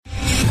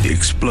The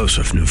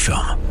explosive new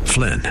film,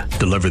 Flynn,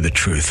 deliver the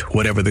truth,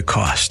 whatever the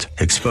cost,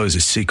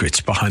 exposes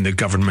secrets behind the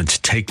government's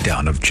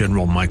takedown of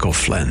General Michael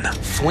Flynn.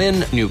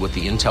 Flynn knew what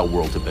the intel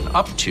world had been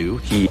up to.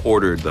 He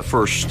ordered the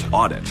first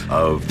audit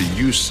of the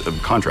use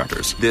of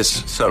contractors.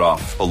 This set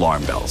off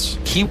alarm bells.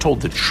 He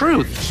told the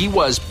truth. He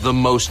was the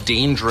most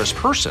dangerous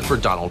person for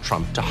Donald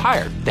Trump to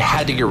hire. They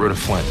had to get rid of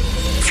Flynn.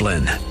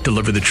 Flynn,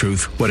 deliver the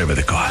truth, whatever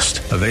the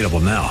cost. Available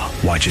now.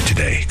 Watch it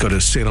today. Go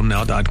to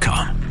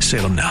salemnow.com.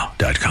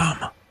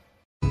 salemnow.com.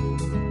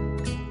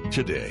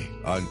 Today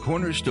on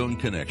Cornerstone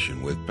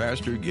Connection with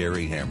Pastor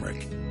Gary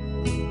Hamrick.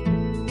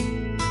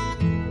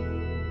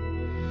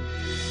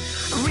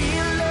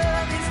 Real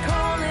love is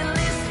calling,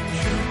 listen,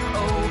 truth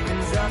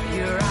opens up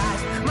your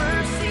eyes.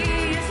 Mercy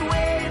is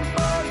waiting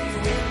for you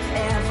with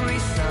every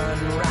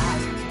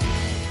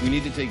sunrise. We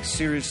need to take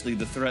seriously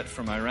the threat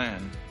from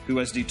Iran, who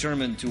has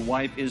determined to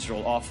wipe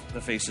Israel off the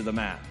face of the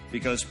map.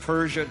 Because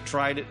Persia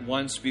tried it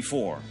once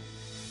before,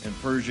 and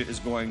Persia is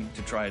going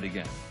to try it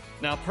again.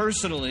 Now,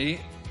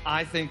 personally,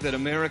 I think that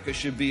America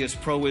should be as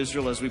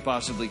pro-Israel as we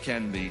possibly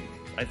can be.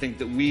 I think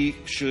that we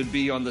should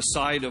be on the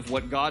side of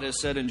what God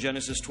has said in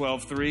Genesis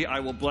 12:3. I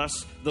will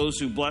bless those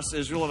who bless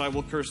Israel, and I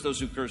will curse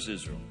those who curse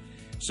Israel.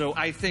 So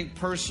I think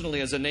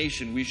personally as a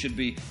nation, we should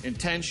be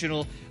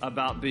intentional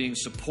about being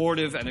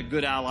supportive and a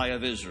good ally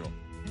of Israel.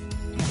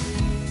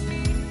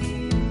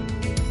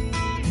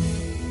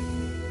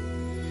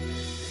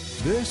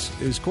 This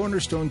is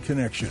Cornerstone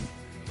Connection,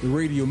 the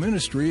radio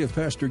ministry of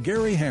Pastor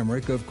Gary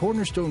Hamrick of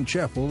Cornerstone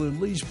Chapel in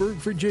Leesburg,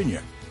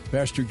 Virginia.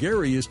 Pastor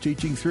Gary is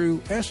teaching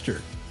through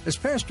Esther. As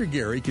Pastor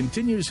Gary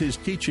continues his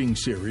teaching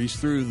series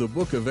through the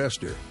book of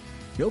Esther,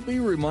 he'll be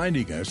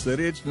reminding us that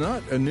it's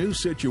not a new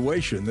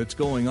situation that's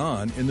going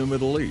on in the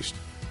Middle East.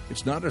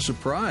 It's not a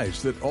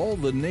surprise that all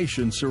the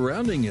nations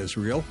surrounding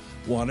Israel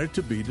want it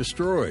to be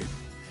destroyed.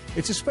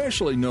 It's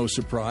especially no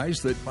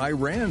surprise that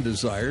Iran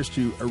desires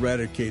to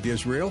eradicate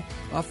Israel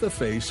off the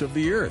face of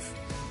the earth,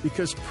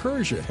 because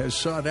Persia has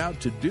sought out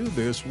to do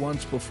this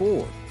once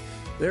before.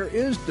 There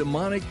is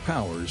demonic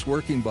powers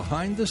working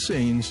behind the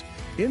scenes,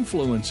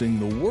 influencing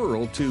the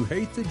world to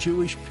hate the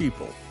Jewish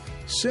people,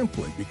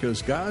 simply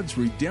because God's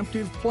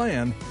redemptive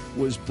plan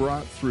was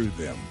brought through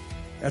them.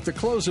 At the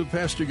close of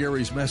Pastor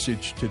Gary's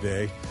message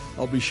today,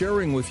 I'll be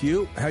sharing with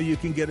you how you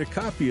can get a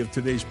copy of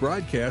today's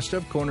broadcast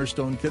of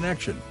Cornerstone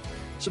Connection.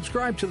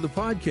 Subscribe to the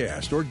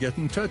podcast or get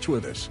in touch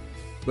with us.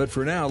 But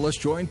for now, let's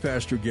join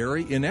Pastor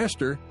Gary in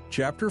Esther,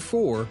 chapter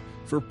 4,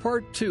 for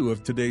part 2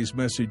 of today's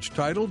message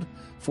titled,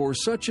 For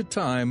Such a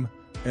Time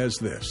as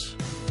This.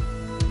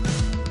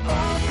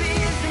 Hope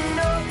is an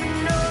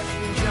open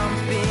ocean,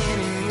 jump in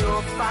and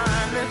you'll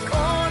find the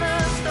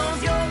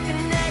cornerstones, your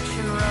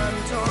connection, run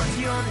towards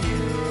your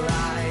new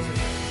life.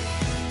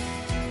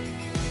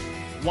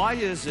 Why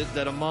is it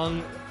that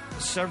among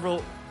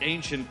several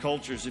ancient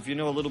cultures, if you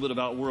know a little bit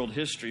about world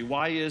history,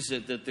 why is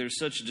it that there's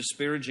such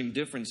disparaging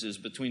differences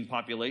between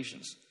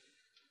populations?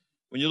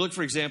 When you look,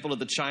 for example, at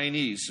the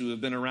Chinese, who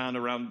have been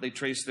around, they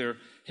trace their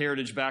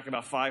heritage back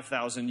about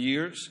 5,000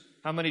 years.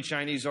 How many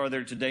Chinese are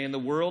there today in the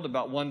world?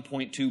 About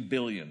 1.2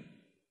 billion.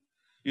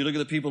 You look at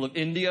the people of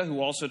India,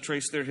 who also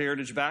trace their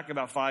heritage back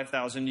about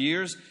 5,000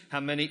 years. How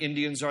many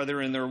Indians are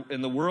there in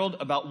the world?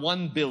 About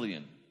 1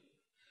 billion.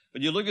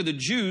 But you look at the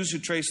Jews, who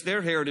trace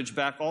their heritage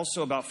back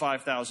also about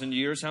 5,000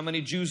 years. How many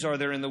Jews are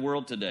there in the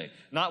world today?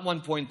 Not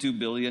 1.2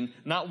 billion,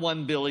 not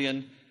 1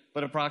 billion,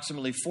 but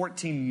approximately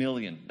 14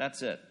 million.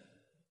 That's it.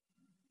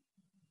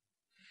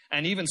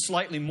 And even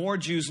slightly more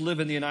Jews live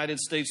in the United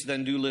States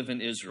than do live in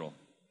Israel.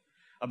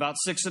 About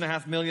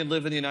 6.5 million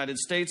live in the United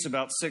States,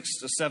 about 6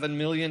 to 7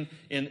 million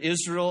in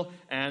Israel,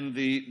 and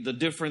the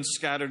difference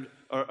scattered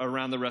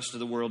around the rest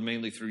of the world,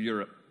 mainly through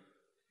Europe.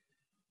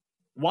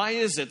 Why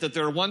is it that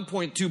there are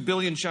 1.2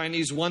 billion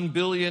Chinese, 1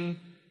 billion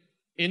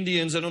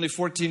Indians, and only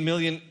 14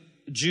 million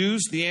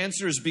Jews? The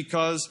answer is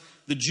because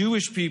the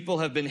Jewish people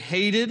have been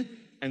hated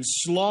and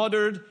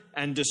slaughtered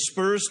and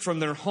dispersed from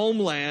their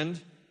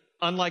homeland,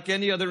 unlike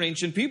any other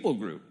ancient people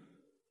group.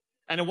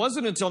 And it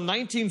wasn't until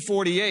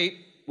 1948,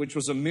 which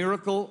was a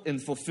miracle in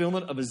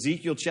fulfillment of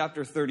Ezekiel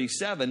chapter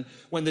 37,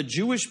 when the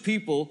Jewish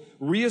people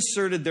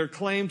reasserted their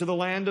claim to the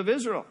land of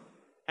Israel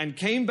and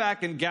came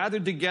back and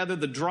gathered together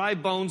the dry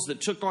bones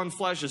that took on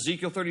flesh,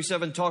 Ezekiel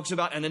 37 talks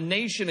about, and a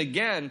nation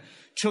again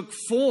took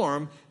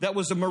form that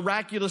was a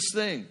miraculous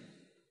thing.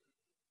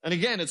 And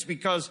again, it's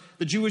because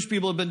the Jewish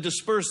people have been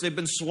dispersed, they've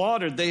been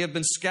slaughtered, they have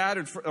been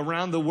scattered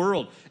around the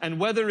world. And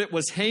whether it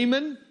was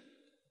Haman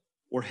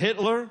or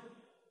Hitler,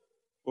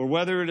 or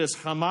whether it is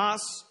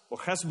Hamas or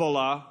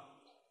Hezbollah,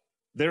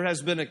 there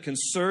has been a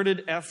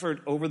concerted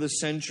effort over the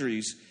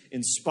centuries,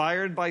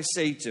 inspired by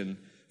Satan,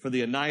 for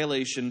the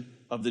annihilation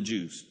of the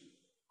Jews.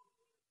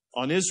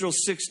 On Israel's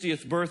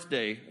 60th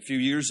birthday a few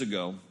years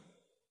ago,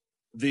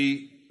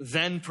 the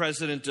then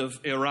president of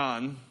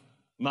Iran,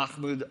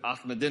 Mahmoud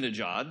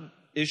Ahmadinejad,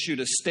 issued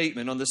a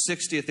statement on the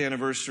 60th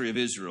anniversary of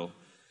Israel.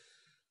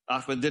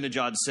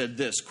 Ahmadinejad said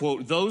this,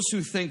 quote, "Those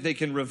who think they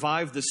can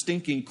revive the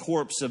stinking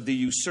corpse of the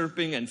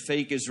usurping and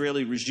fake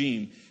Israeli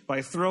regime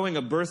by throwing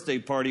a birthday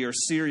party are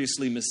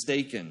seriously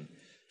mistaken.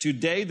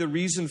 Today, the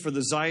reason for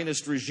the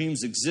Zionist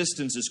regime's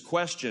existence is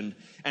questioned,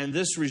 and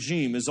this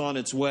regime is on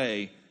its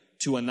way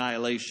to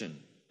annihilation,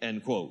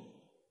 end quote.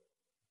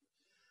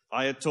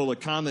 Ayatollah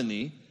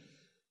Khamenei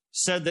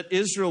said that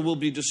Israel will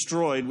be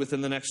destroyed within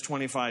the next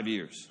 25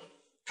 years.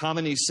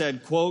 Khamenei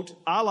said, quote,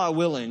 Allah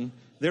willing,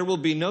 there will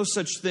be no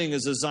such thing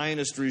as a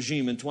Zionist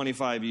regime in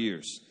 25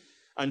 years.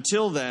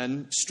 Until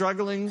then,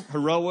 struggling,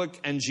 heroic,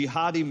 and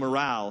jihadi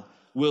morale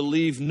will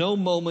leave no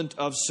moment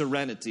of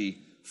serenity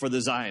for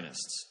the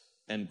Zionists,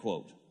 end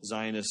quote.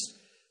 Zionists,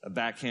 a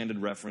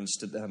backhanded reference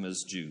to them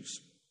as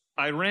Jews.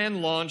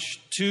 Iran launched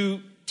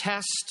 2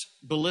 test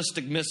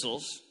ballistic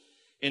missiles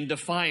in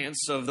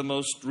defiance of the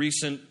most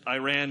recent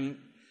Iran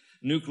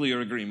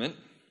nuclear agreement,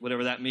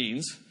 whatever that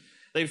means.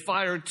 They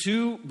fired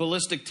 2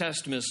 ballistic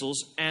test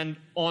missiles, and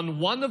on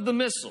one of the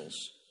missiles,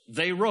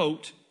 they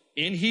wrote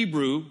in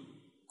Hebrew,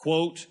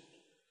 quote,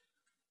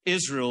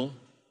 Israel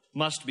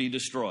must be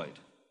destroyed,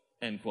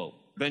 end quote.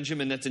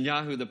 Benjamin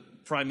Netanyahu, the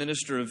Prime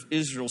Minister of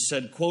Israel,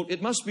 said, quote,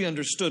 it must be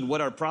understood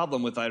what our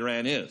problem with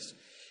Iran is.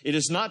 It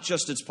is not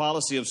just its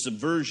policy of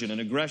subversion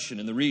and aggression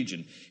in the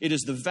region. It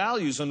is the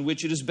values on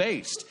which it is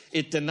based.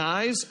 It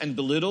denies and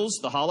belittles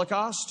the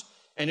Holocaust,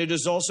 and it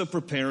is also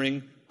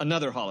preparing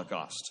another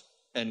Holocaust,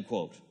 end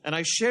quote. And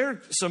I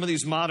shared some of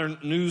these modern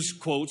news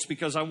quotes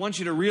because I want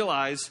you to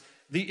realize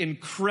the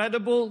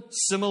incredible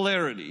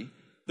similarity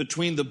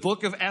between the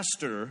book of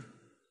Esther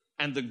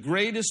and the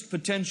greatest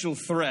potential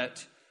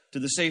threat to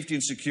the safety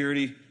and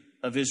security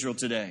of Israel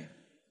today.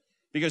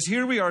 Because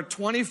here we are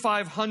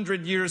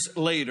 2,500 years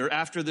later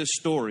after this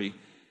story,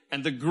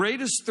 and the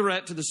greatest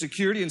threat to the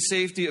security and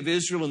safety of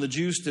Israel and the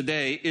Jews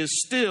today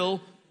is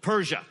still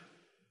Persia.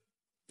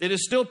 It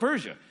is still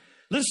Persia.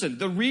 Listen,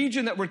 the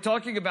region that we're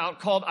talking about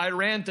called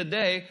Iran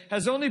today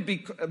has only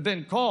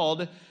been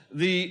called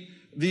the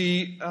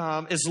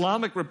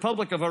Islamic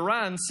Republic of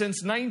Iran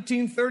since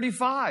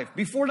 1935.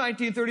 Before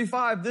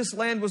 1935, this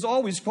land was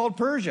always called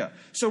Persia.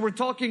 So we're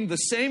talking the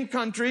same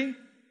country,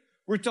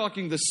 we're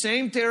talking the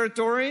same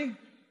territory,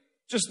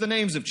 just the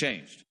names have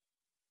changed.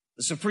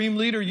 The supreme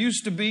leader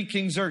used to be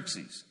King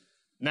Xerxes.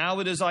 Now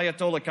it is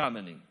Ayatollah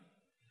Khamenei.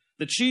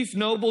 The chief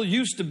noble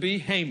used to be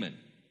Haman.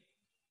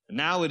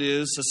 Now it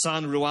is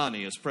Hassan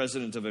Rouhani as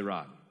president of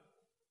Iran.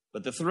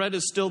 But the threat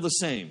is still the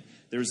same.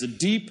 There's a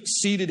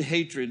deep-seated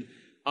hatred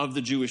of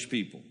the Jewish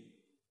people.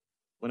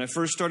 When I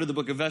first started the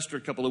book of Esther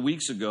a couple of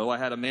weeks ago, I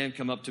had a man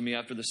come up to me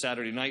after the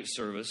Saturday night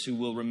service who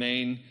will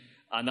remain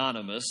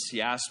anonymous. He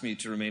asked me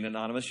to remain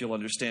anonymous. You'll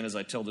understand as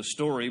I tell the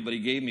story, but he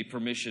gave me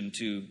permission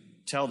to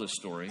tell the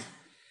story.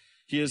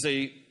 He is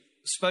a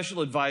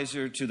special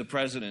advisor to the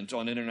president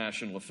on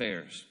international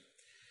affairs.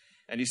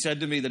 And he said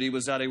to me that he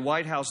was at a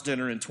White House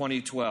dinner in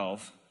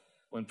 2012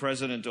 when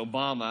President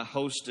Obama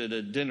hosted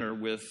a dinner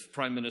with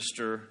Prime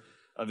Minister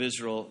of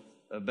Israel,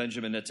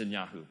 Benjamin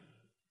Netanyahu.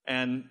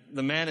 And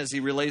the man, as he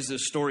relays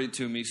this story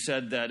to me,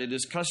 said that it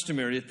is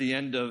customary at the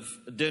end of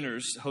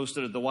dinners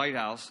hosted at the White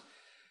House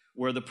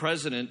where the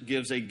president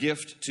gives a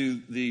gift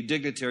to the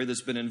dignitary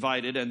that's been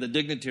invited, and the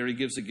dignitary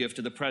gives a gift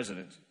to the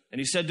president. And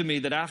he said to me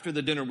that after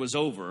the dinner was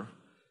over,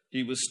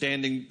 he was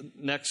standing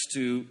next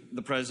to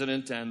the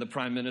president and the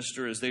prime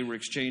minister as they were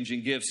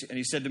exchanging gifts. And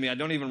he said to me, I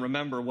don't even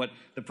remember what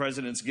the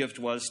president's gift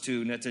was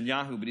to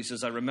Netanyahu, but he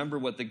says, I remember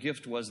what the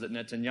gift was that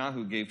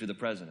Netanyahu gave to the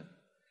president.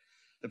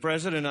 The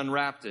president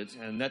unwrapped it,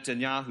 and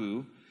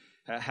Netanyahu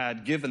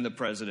had given the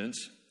president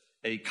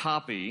a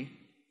copy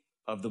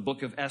of the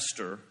book of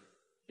Esther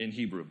in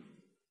Hebrew.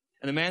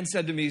 And the man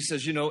said to me, he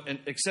says, you know,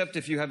 except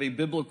if you have a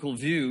biblical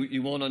view,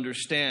 you won't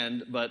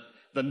understand, but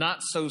the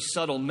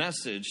not-so-subtle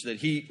message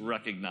that he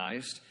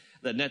recognized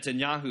that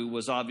Netanyahu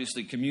was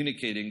obviously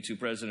communicating to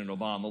President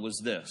Obama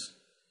was this: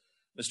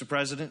 Mr.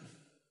 President,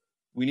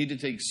 we need to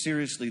take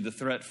seriously the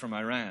threat from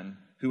Iran,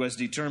 who has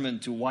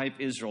determined to wipe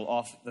Israel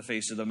off the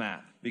face of the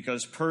map,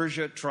 because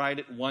Persia tried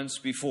it once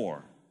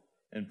before,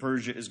 and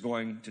Persia is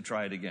going to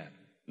try it again.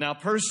 Now,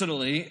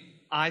 personally,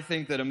 I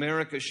think that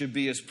America should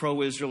be as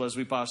pro-Israel as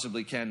we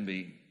possibly can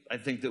be. I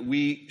think that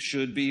we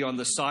should be on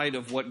the side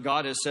of what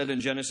God has said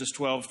in Genesis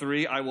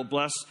 12:3, I will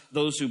bless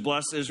those who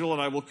bless Israel,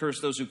 and I will curse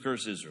those who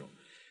curse Israel.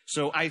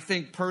 So I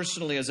think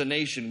personally as a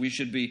nation, we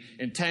should be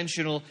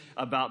intentional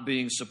about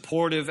being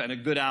supportive and a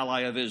good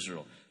ally of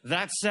Israel.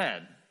 That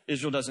said,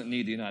 Israel doesn't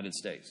need the United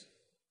States.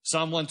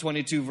 Psalm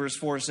 122 verse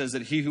 4 says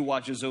that he who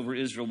watches over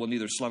Israel will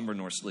neither slumber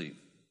nor sleep.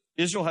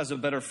 Israel has a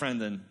better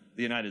friend than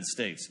the United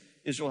States.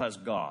 Israel has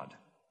God.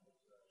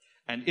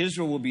 And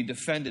Israel will be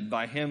defended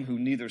by him who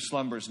neither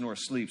slumbers nor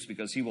sleeps,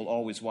 because he will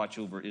always watch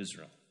over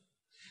Israel.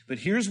 But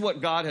here's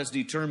what God has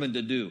determined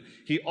to do.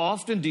 He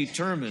often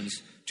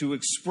determines to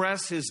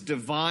express his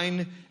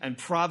divine and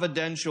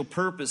providential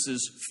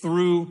purposes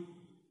through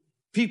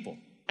people.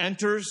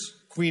 Enters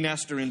Queen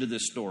Esther into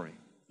this story.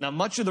 Now,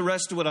 much of the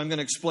rest of what I'm going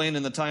to explain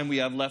in the time we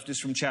have left is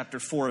from chapter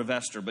 4 of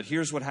Esther, but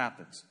here's what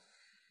happens.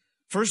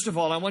 First of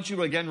all, I want you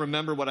to again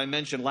remember what I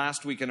mentioned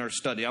last week in our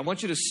study. I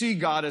want you to see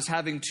God as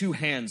having two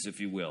hands, if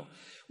you will.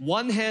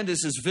 One hand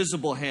is his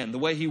visible hand, the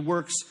way he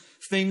works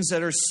things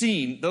that are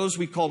seen, those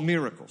we call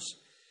miracles.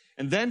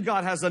 And then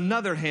God has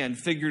another hand,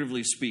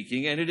 figuratively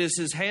speaking, and it is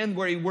his hand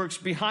where he works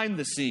behind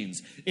the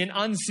scenes in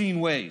unseen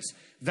ways.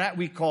 That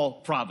we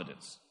call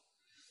providence.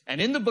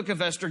 And in the book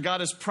of Esther,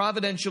 God is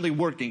providentially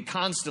working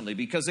constantly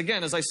because,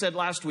 again, as I said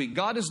last week,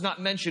 God is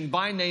not mentioned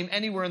by name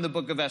anywhere in the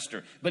book of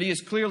Esther, but he is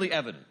clearly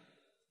evident.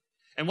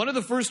 And one of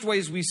the first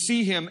ways we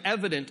see him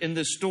evident in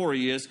this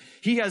story is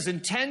he has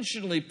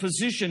intentionally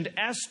positioned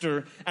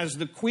Esther as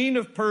the queen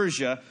of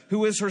Persia,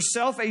 who is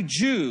herself a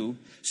Jew,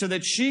 so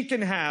that she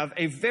can have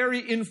a very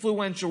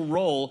influential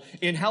role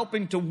in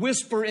helping to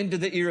whisper into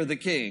the ear of the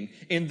king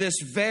in this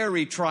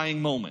very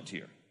trying moment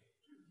here.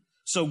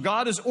 So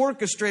God has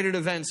orchestrated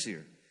events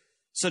here,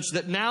 such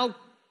that now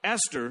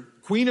Esther,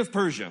 queen of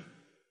Persia,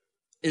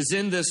 is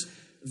in this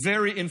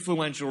very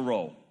influential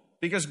role.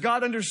 Because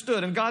God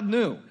understood and God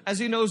knew, as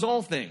he knows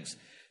all things,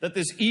 that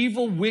this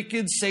evil,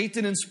 wicked,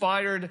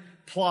 Satan-inspired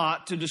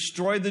plot to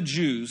destroy the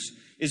Jews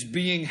is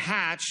being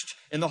hatched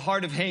in the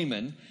heart of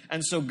Haman.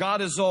 And so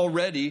God is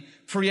already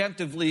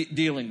preemptively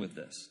dealing with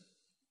this.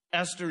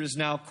 Esther is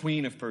now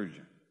queen of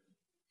Persia.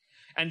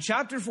 And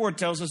chapter 4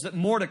 tells us that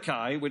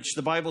Mordecai, which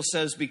the Bible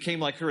says became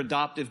like her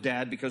adoptive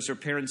dad because her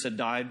parents had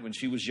died when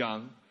she was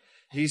young,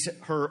 he's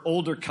her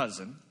older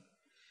cousin,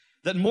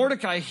 that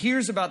Mordecai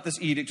hears about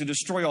this edict to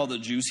destroy all the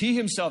Jews. He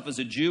himself is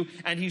a Jew,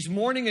 and he's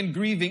mourning and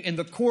grieving in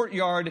the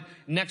courtyard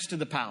next to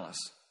the palace.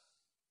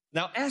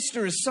 Now,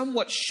 Esther is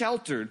somewhat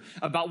sheltered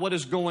about what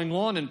is going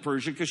on in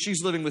Persia because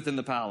she's living within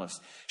the palace.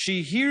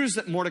 She hears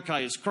that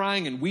Mordecai is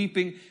crying and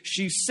weeping.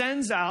 She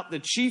sends out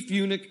the chief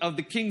eunuch of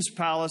the king's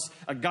palace,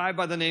 a guy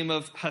by the name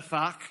of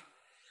Hathach.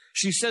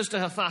 She says to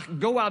Hathach,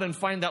 go out and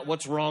find out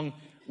what's wrong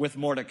with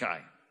Mordecai.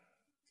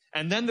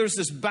 And then there's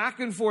this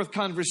back and forth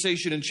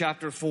conversation in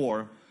chapter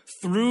 4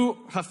 through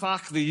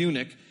Hathach the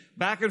eunuch,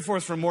 back and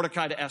forth from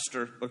Mordecai to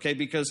Esther, okay,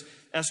 because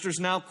Esther's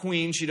now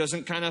queen. She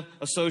doesn't kind of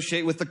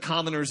associate with the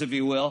commoners, if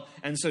you will,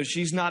 and so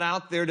she's not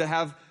out there to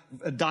have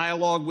a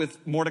dialogue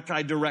with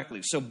Mordecai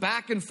directly. So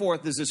back and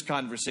forth is this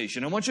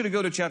conversation. I want you to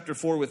go to chapter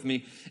 4 with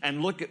me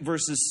and look at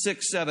verses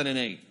 6, 7, and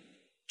 8.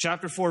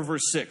 Chapter 4,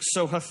 verse 6.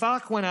 So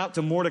Hathach went out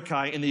to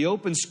Mordecai in the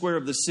open square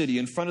of the city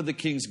in front of the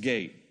king's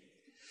gate.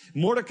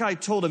 Mordecai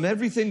told him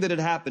everything that had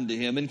happened to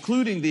him,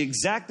 including the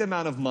exact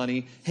amount of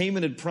money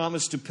Haman had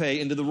promised to pay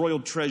into the royal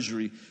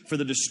treasury for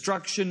the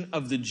destruction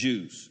of the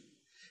Jews.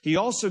 He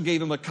also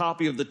gave him a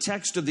copy of the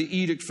text of the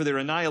edict for their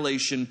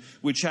annihilation,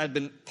 which had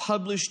been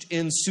published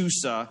in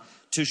Susa,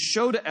 to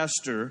show to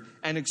Esther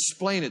and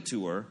explain it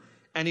to her.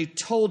 And he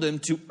told him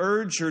to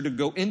urge her to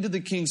go into the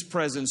king's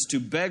presence to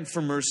beg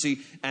for mercy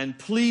and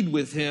plead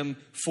with him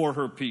for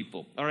her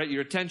people. All right,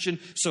 your attention.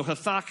 So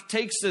Hathach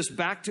takes this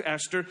back to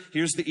Esther.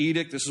 Here's the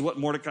edict. This is what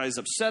Mordecai is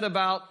upset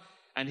about.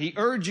 And he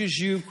urges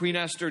you, Queen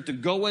Esther, to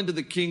go into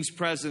the king's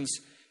presence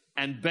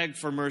and beg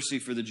for mercy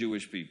for the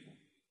Jewish people.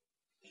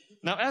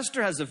 Now,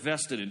 Esther has a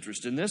vested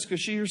interest in this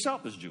because she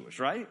herself is Jewish,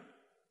 right?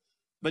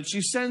 But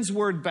she sends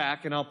word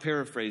back, and I'll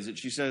paraphrase it.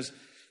 She says,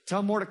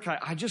 tell Mordecai,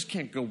 I just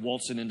can't go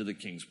waltzing into the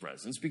king's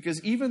presence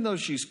because even though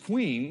she's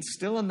queen,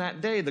 still in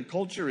that day, the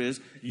culture is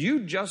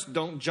you just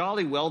don't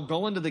jolly well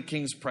go into the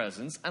king's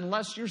presence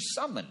unless you're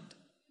summoned.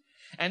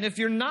 And if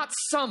you're not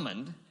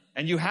summoned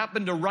and you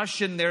happen to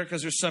rush in there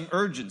because there's some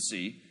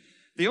urgency,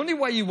 the only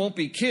way you won't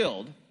be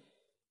killed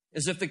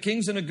is if the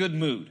king's in a good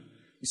mood.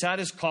 He's had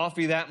his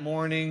coffee that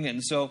morning,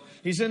 and so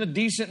he's in a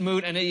decent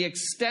mood, and he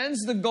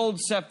extends the gold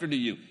scepter to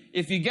you.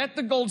 If you get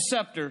the gold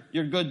scepter,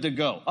 you're good to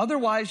go.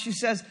 Otherwise, she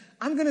says,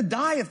 I'm going to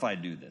die if I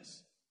do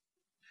this.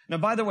 Now,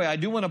 by the way, I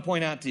do want to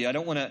point out to you, I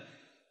don't want to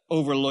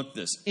overlook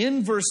this.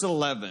 In verse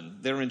 11,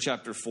 there in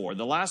chapter 4,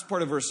 the last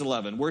part of verse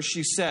 11, where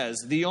she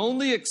says, the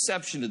only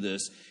exception to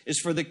this is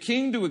for the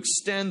king to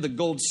extend the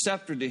gold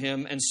scepter to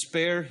him and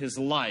spare his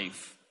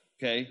life.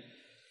 Okay?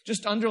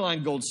 Just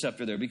underline gold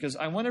scepter there, because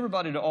I want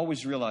everybody to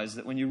always realize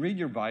that when you read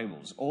your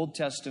Bibles, Old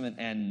Testament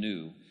and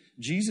New,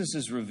 Jesus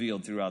is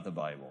revealed throughout the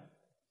Bible.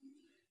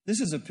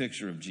 This is a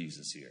picture of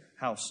Jesus here.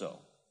 How so?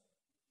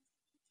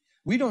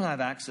 We don't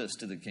have access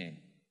to the king.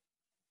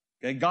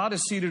 Okay? God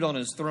is seated on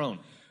his throne.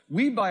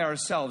 We by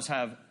ourselves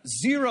have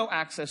zero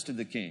access to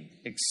the king,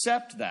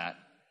 except that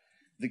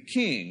the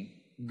king,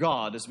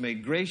 God, has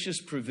made gracious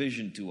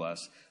provision to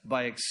us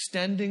by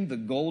extending the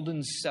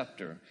golden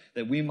scepter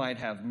that we might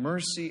have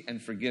mercy and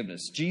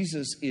forgiveness.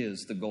 Jesus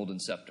is the golden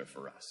scepter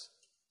for us.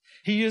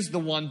 He is the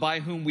one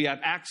by whom we have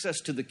access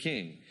to the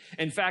king.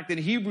 In fact, in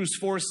Hebrews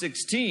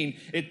 4:16,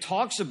 it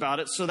talks about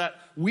it so that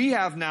we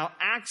have now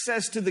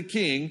access to the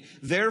king.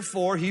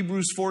 Therefore,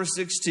 Hebrews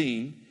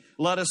 4:16,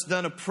 let us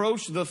then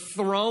approach the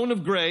throne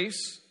of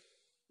grace.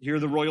 Hear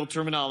the royal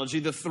terminology,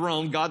 the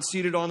throne, God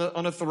seated on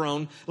a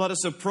throne. Let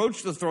us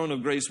approach the throne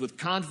of grace with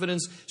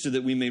confidence so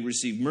that we may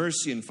receive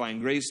mercy and find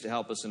grace to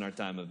help us in our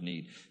time of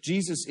need.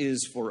 Jesus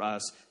is for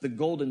us the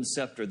golden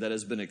scepter that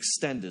has been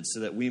extended so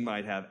that we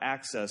might have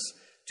access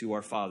to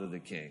our Father the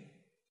King.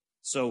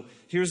 So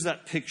here's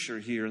that picture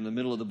here in the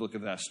middle of the book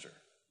of Esther.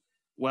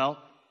 Well,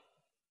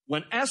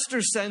 when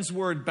Esther sends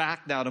word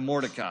back now to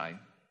Mordecai,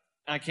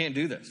 I can't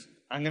do this.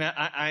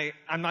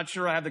 I'm not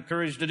sure I have the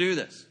courage to do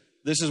this.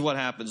 This is what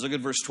happens. Look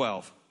at verse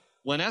 12.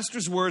 When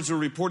Esther's words were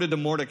reported to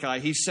Mordecai,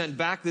 he sent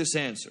back this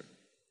answer.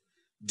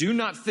 Do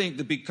not think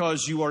that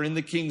because you are in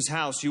the king's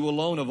house, you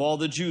alone of all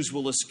the Jews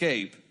will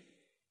escape.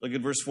 Look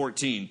at verse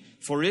 14.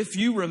 For if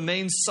you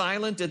remain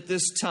silent at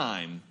this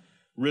time,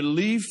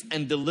 relief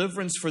and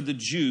deliverance for the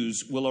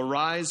Jews will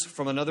arise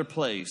from another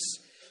place,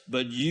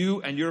 but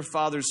you and your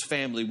father's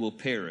family will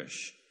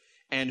perish.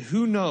 And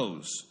who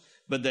knows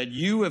but that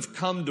you have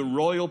come to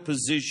royal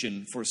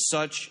position for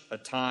such a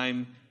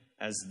time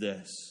as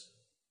this?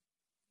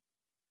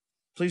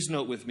 Please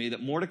note with me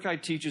that Mordecai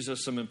teaches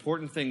us some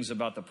important things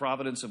about the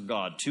providence of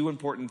God. Two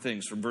important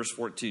things from verse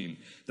 14.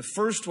 The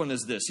first one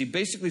is this. He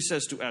basically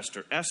says to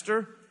Esther,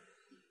 Esther,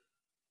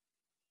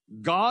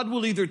 God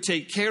will either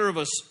take care of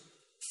us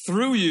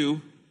through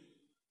you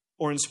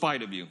or in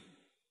spite of you.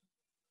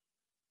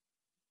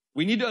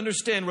 We need to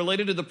understand,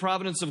 related to the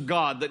providence of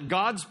God, that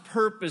God's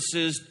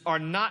purposes are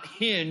not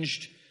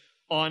hinged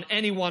on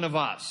any one of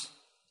us.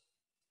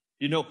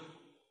 You know,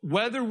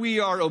 whether we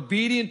are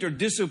obedient or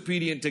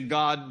disobedient to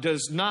God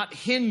does not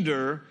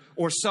hinder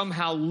or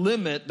somehow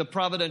limit the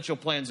providential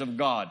plans of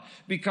God.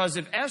 Because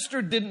if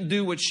Esther didn't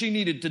do what she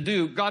needed to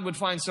do, God would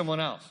find someone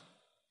else.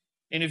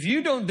 And if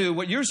you don't do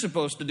what you're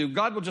supposed to do,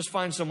 God will just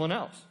find someone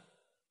else.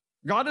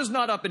 God is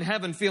not up in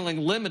heaven feeling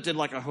limited,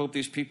 like, I hope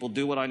these people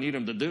do what I need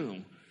them to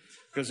do.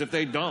 Because if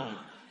they don't,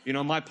 you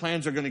know, my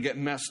plans are going to get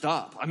messed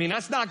up. I mean,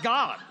 that's not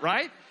God,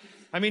 right?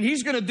 I mean,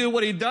 he's going to do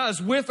what he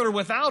does with or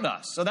without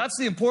us. So that's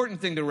the important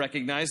thing to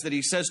recognize, that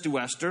he says to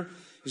Esther.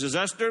 He says,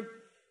 Esther,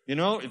 you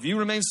know, if you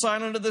remain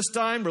silent at this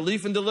time,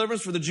 relief and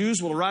deliverance for the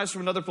Jews will arise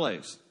from another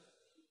place.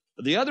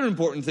 But the other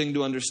important thing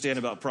to understand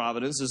about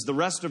providence is the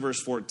rest of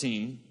verse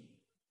 14.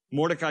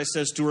 Mordecai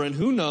says to her, and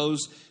who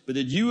knows, but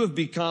that you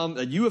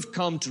have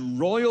come to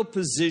royal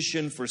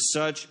position for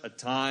such a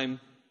time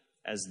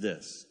as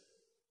this.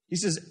 He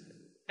says,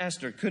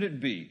 Esther, could it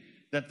be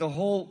that the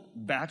whole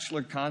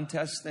bachelor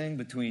contest thing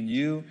between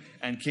you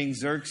and King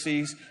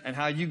Xerxes and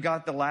how you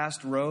got the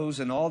last rose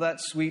and all that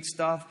sweet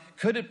stuff,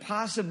 could it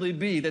possibly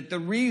be that the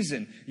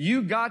reason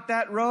you got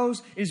that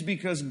rose is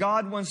because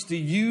God wants to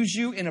use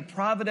you in a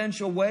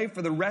providential way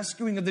for the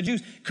rescuing of the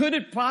Jews? Could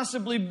it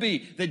possibly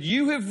be that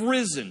you have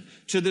risen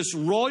to this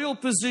royal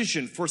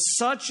position for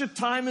such a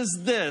time as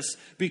this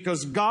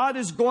because God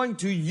is going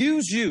to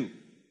use you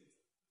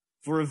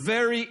for a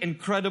very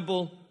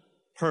incredible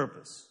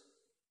purpose?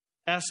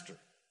 Esther,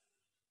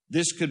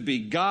 this could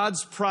be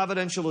God's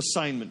providential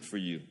assignment for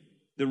you.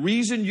 The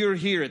reason you're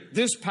here at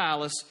this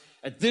palace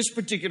at this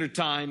particular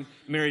time,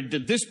 married to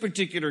this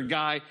particular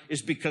guy,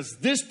 is because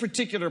this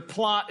particular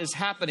plot is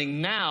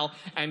happening now,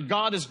 and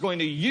God is going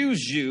to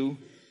use you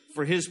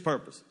for his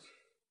purposes.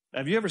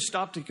 Have you ever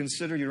stopped to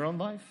consider your own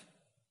life?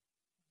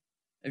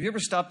 Have you ever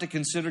stopped to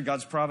consider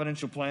God's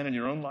providential plan in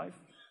your own life?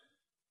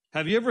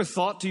 Have you ever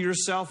thought to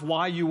yourself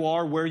why you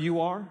are where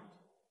you are?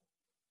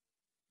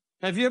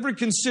 Have you ever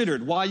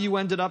considered why you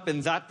ended up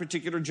in that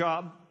particular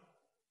job?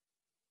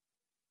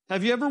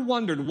 Have you ever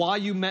wondered why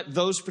you met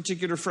those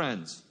particular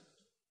friends?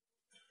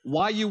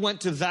 Why you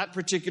went to that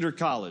particular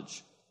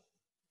college?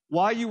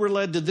 Why you were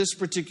led to this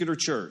particular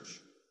church?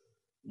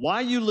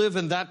 Why you live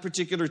in that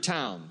particular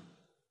town?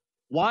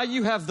 Why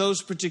you have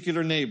those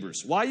particular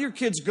neighbors? Why your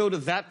kids go to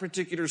that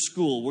particular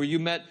school where you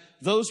met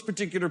those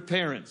particular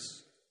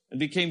parents and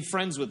became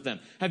friends with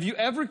them? Have you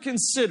ever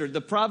considered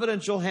the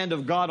providential hand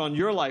of God on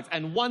your life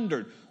and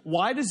wondered,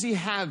 why does he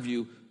have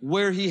you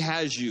where he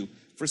has you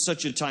for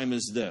such a time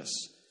as this?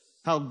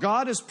 How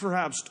God has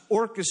perhaps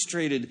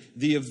orchestrated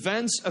the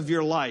events of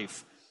your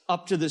life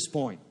up to this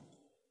point.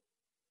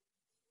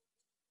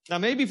 Now,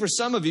 maybe for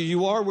some of you,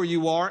 you are where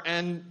you are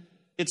and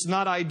it's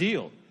not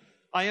ideal.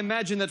 I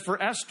imagine that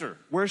for Esther,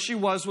 where she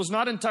was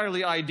not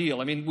entirely ideal.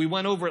 I mean, we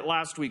went over it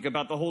last week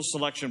about the whole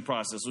selection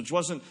process, which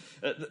wasn't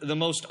the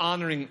most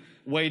honoring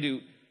way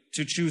to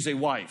choose a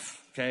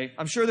wife, okay?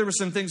 I'm sure there were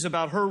some things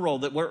about her role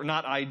that were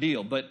not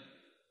ideal, but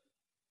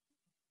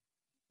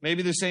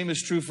maybe the same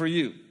is true for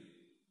you.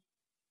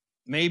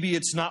 Maybe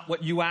it's not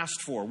what you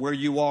asked for, where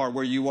you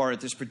are at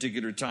this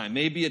particular time.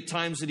 Maybe at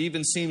times it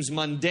even seems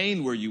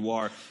mundane where you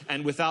are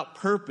and without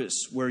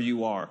purpose where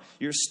you are.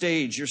 Your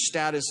stage, your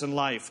status in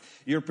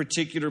life, your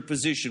particular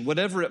position,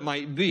 whatever it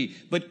might be.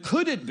 But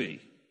could it be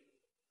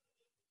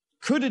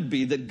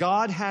that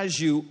God has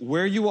you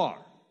where you are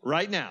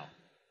right now,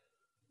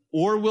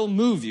 or will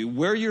move you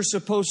where you're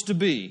supposed to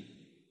be,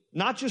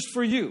 not just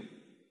for you,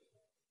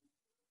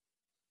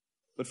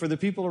 but for the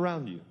people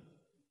around you?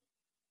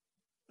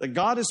 That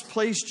God has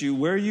placed you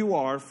where you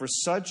are for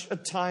such a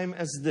time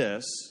as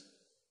this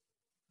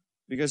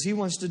because he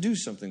wants to do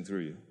something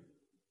through you.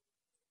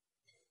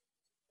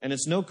 And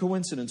it's no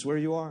coincidence where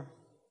you are.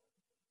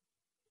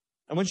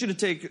 I want you to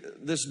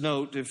take this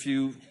note if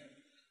you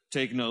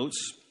take notes.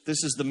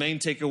 This is the main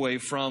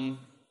takeaway from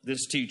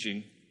this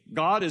teaching.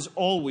 God is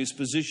always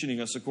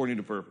positioning us according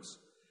to purpose.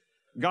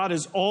 God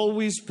is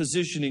always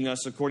positioning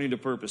us according to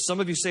purpose. Some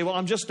of you say, well,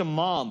 I'm just a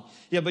mom.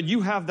 Yeah, but you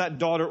have that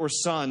daughter or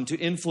son to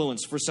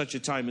influence for such a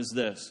time as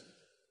this.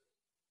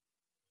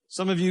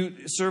 Some of you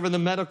serve in the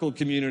medical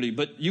community,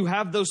 but you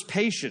have those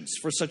patients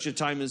for such a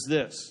time as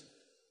this.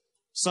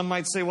 Some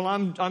might say, well,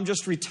 I'm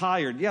just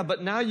retired. Yeah,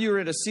 but now you're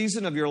at a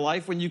season of your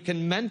life when you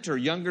can mentor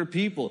younger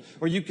people,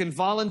 or you can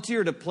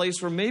volunteer at a place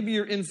where maybe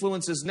your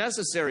influence is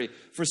necessary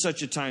for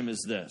such a time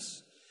as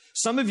this.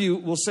 Some of you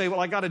will say,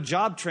 well, I got a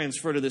job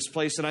transfer to this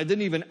place and I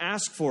didn't even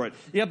ask for it.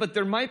 Yeah, but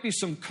there might be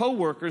some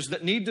coworkers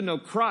that need to know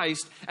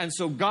Christ, and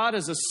so God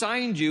has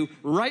assigned you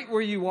right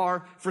where you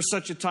are for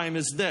such a time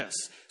as this.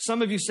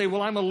 Some of you say,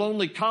 well, I'm a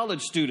lonely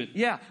college student.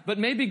 Yeah, but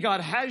maybe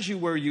God has you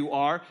where you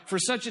are for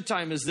such a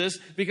time as this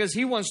because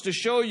He wants to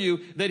show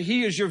you that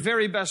He is your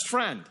very best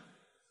friend.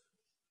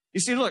 You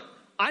see, look,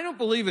 I don't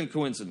believe in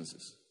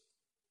coincidences.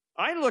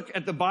 I look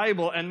at the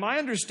Bible, and my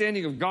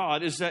understanding of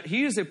God is that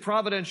He is a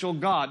providential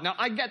God. Now,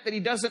 I get that He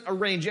doesn't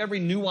arrange every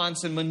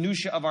nuance and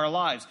minutia of our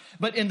lives,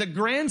 but in the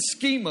grand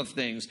scheme of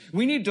things,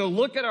 we need to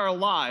look at our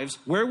lives,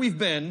 where we've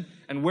been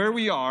and where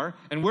we are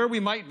and where we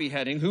might be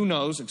heading, who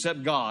knows,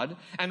 except God,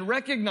 and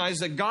recognize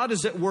that God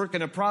is at work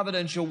in a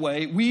providential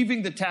way,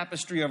 weaving the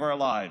tapestry of our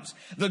lives,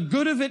 the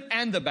good of it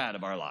and the bad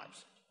of our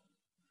lives.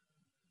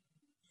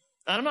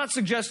 And I'm not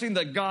suggesting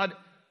that God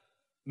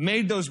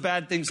made those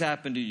bad things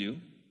happen to you.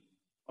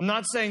 I'm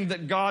not saying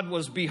that God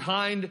was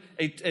behind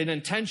an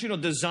intentional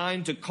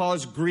design to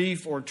cause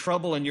grief or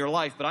trouble in your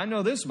life, but I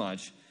know this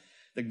much,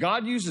 that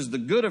God uses the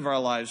good of our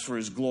lives for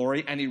His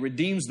glory, and He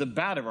redeems the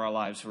bad of our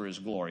lives for His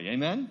glory.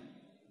 Amen?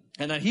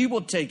 And that He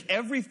will take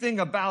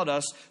everything about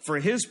us for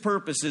His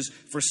purposes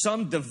for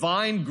some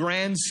divine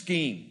grand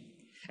scheme.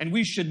 And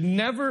we should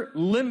never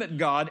limit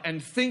God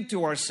and think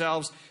to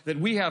ourselves that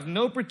we have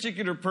no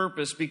particular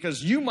purpose,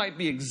 because you might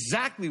be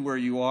exactly where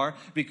you are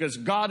because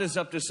God is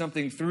up to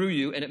something through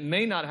you, and it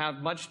may not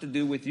have much to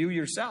do with you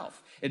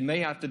yourself. It may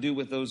have to do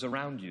with those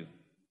around you.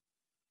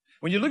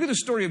 When you look at the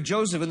story of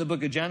Joseph in the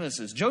book of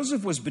Genesis,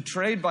 Joseph was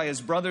betrayed by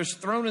his brothers,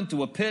 thrown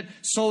into a pit,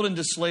 sold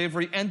into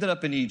slavery, ended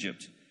up in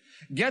Egypt.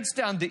 Gets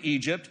down to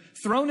Egypt,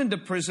 thrown into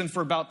prison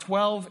for about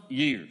 12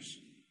 years.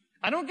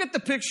 I don't get the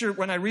picture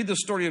when I read the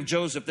story of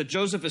Joseph that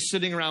Joseph is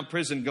sitting around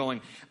prison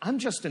going, I'm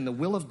just in the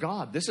will of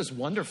God. This is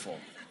wonderful.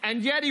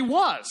 And yet he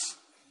was.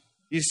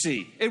 You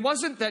see, it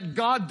wasn't that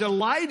God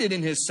delighted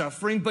in his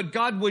suffering, but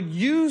God would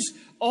use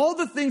all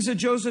the things that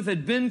Joseph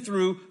had been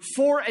through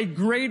for a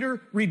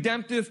greater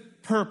redemptive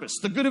purpose,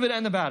 the good of it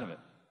and the bad of it.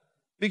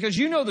 Because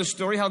you know the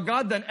story, how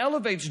God then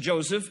elevates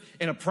Joseph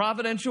in a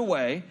providential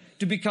way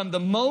to become the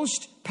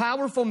most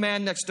powerful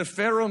man next to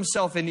Pharaoh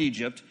himself in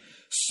Egypt,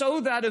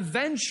 so that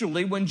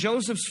eventually when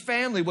Joseph's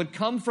family would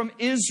come from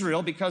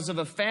Israel because of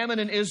a famine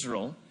in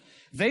Israel,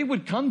 they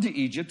would come to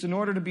Egypt in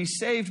order to be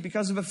saved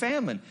because of a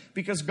famine.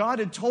 Because God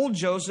had told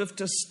Joseph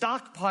to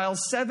stockpile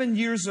 7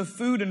 years of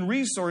food and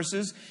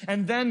resources,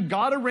 and then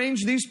God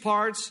arranged these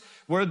parts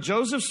where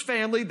Joseph's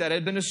family that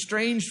had been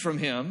estranged from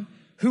him,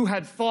 who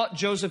had thought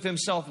Joseph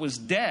himself was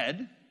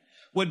dead,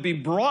 would be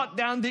brought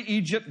down to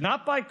Egypt,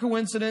 not by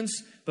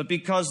coincidence, but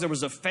because there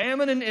was a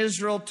famine in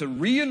Israel to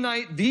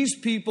reunite these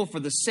people for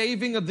the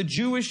saving of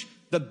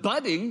the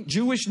budding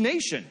Jewish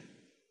nation.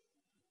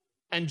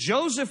 And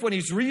Joseph, when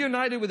he's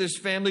reunited with his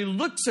family,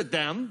 looks at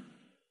them.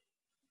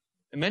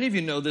 And many of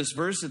you know this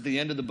verse at the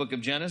end of the book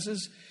of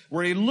Genesis,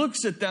 where he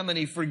looks at them and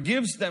he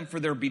forgives them for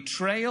their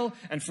betrayal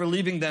and for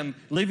leaving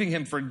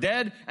him for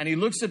dead. And he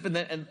looks at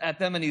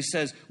them and he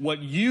says, what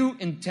you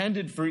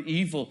intended for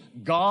evil,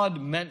 God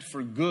meant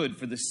for good,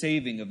 for the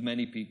saving of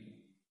many people.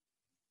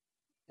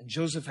 And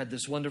Joseph had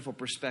this wonderful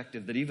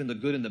perspective that even the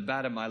good and the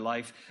bad of my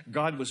life,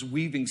 God was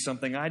weaving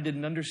something I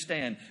didn't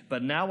understand.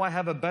 But now I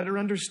have a better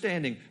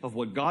understanding of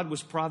what God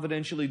was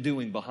providentially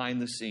doing behind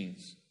the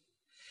scenes.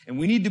 And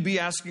we need to be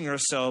asking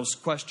ourselves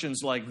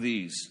questions like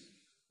these.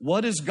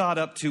 What is God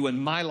up to in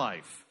my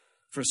life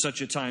for such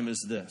a time as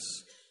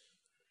this?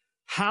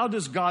 How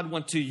does God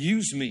want to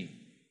use me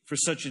for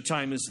such a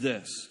time as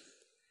this?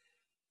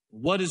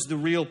 What is the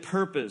real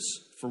purpose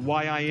for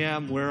why I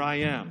am where I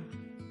am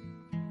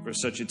for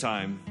such a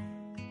time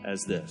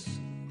as this?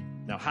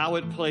 Now, how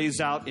it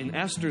plays out in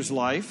Esther's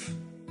life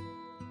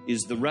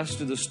is the rest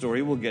of the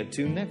story we'll get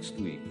to next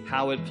week.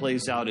 How it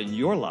plays out in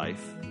your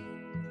life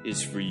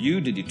is for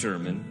you to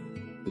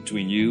determine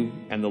between you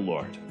and the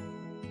Lord.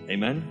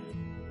 Amen?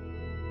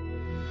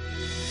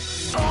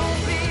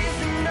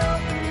 Open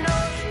ocean,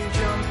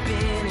 jump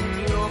in and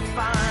you'll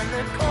find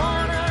the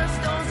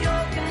cornerstones,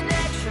 your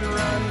connection,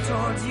 run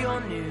towards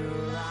your new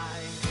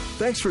life.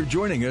 Thanks for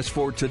joining us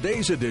for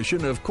today's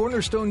edition of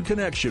Cornerstone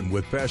Connection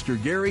with Pastor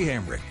Gary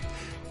Hamrick.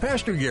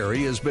 Pastor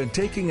Gary has been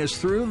taking us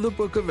through the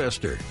book of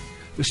Esther,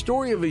 the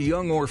story of a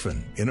young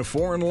orphan in a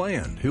foreign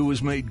land who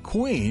was made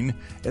queen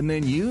and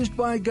then used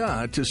by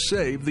God to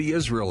save the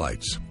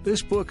Israelites.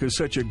 This book is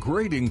such a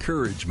great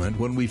encouragement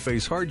when we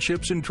face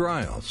hardships and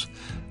trials.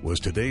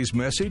 Was today's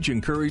message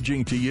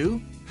encouraging to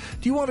you?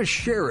 Do you want to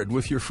share it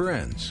with your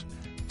friends?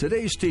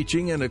 Today's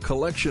teaching and a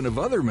collection of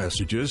other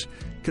messages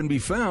can be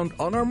found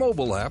on our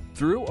mobile app,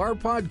 through our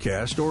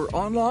podcast, or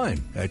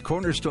online at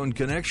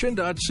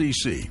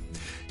cornerstoneconnection.cc.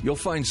 You'll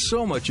find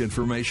so much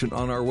information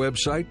on our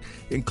website,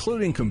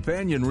 including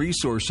companion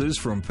resources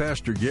from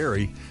Pastor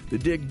Gary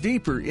that dig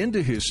deeper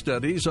into his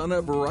studies on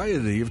a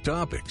variety of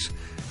topics.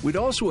 We'd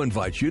also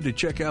invite you to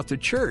check out the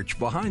church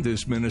behind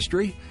this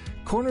ministry,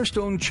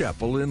 Cornerstone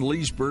Chapel in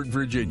Leesburg,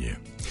 Virginia.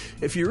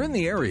 If you're in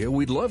the area,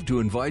 we'd love to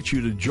invite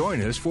you to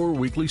join us for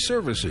weekly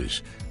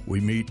services.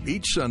 We meet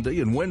each Sunday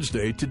and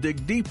Wednesday to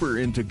dig deeper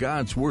into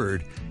God's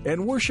Word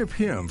and worship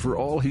Him for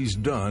all He's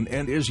done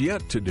and is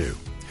yet to do.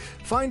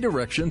 Find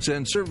directions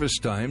and service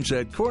times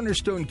at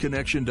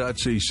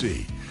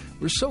cornerstoneconnection.cc.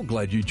 We're so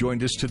glad you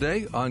joined us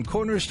today on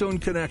Cornerstone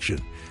Connection.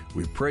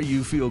 We pray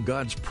you feel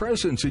God's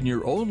presence in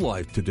your own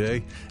life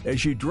today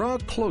as you draw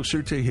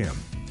closer to Him.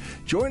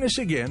 Join us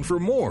again for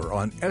more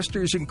on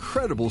Esther's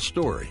incredible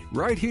story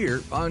right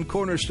here on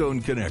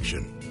Cornerstone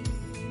Connection.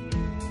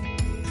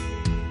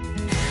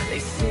 They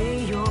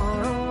say you're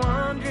a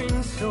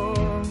wandering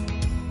soul,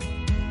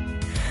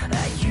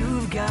 that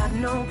you've got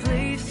no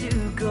place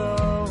to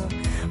go,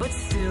 but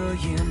still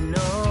you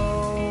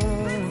know,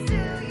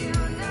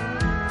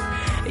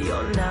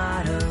 you're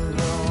not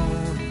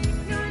alone.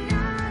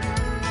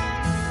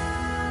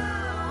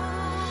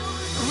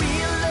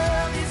 Real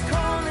love is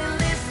calling,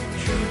 listen,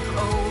 truth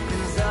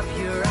opens up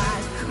your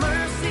eyes.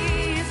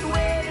 Mercy is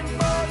waiting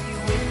for you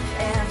with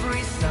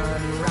every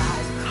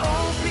sunrise.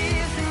 Hope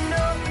is an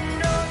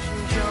open ocean,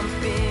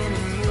 jump in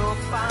and you'll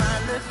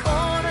find the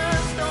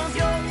cornerstones,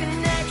 your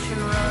connection,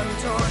 run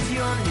towards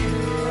your new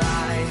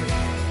life.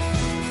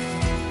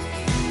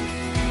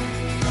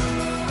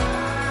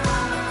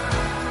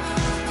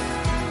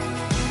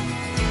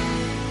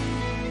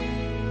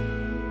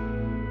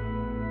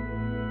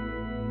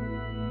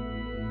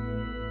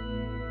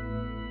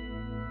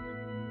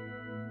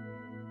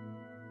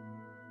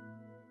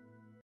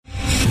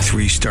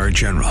 Three-star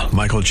General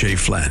Michael J.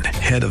 Flynn,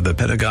 head of the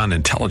Pentagon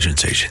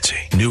Intelligence Agency,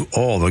 knew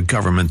all the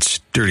government's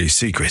dirty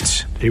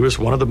secrets. He was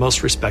one of the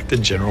most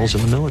respected generals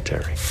in the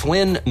military.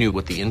 Flynn knew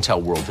what the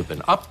intel world had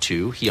been up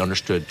to. He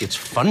understood its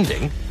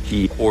funding.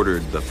 He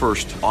ordered the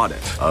first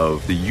audit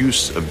of the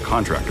use of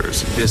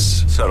contractors.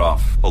 This set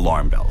off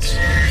alarm bells.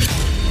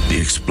 The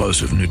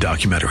explosive new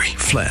documentary,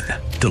 Flynn,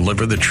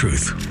 Deliver the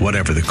Truth,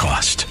 Whatever the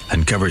Cost,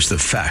 uncovers the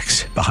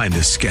facts behind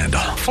this scandal.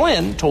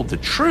 Flynn told the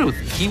truth.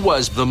 He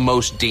was the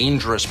most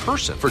dangerous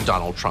person for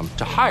Donald Trump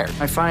to hire.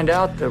 I find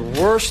out the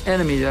worst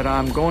enemy that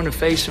I'm going to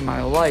face in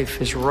my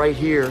life is right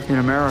here in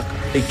America.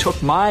 They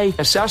took my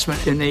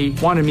assessment and they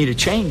wanted me to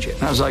change it.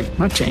 And I was like, I'm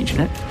not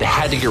changing it. They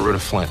had to get rid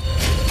of Flynn.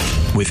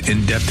 With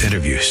in-depth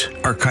interviews,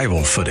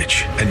 archival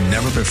footage, and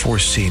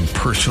never-before-seen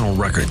personal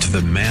records of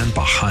the man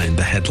behind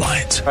the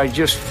headlines. I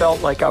just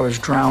felt like I was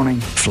drowning.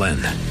 Flynn,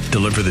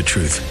 Deliver the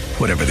Truth,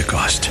 Whatever the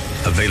Cost.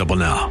 Available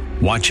now.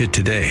 Watch it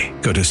today.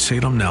 Go to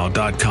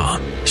salemnow.com.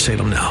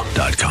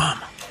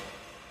 salemnow.com.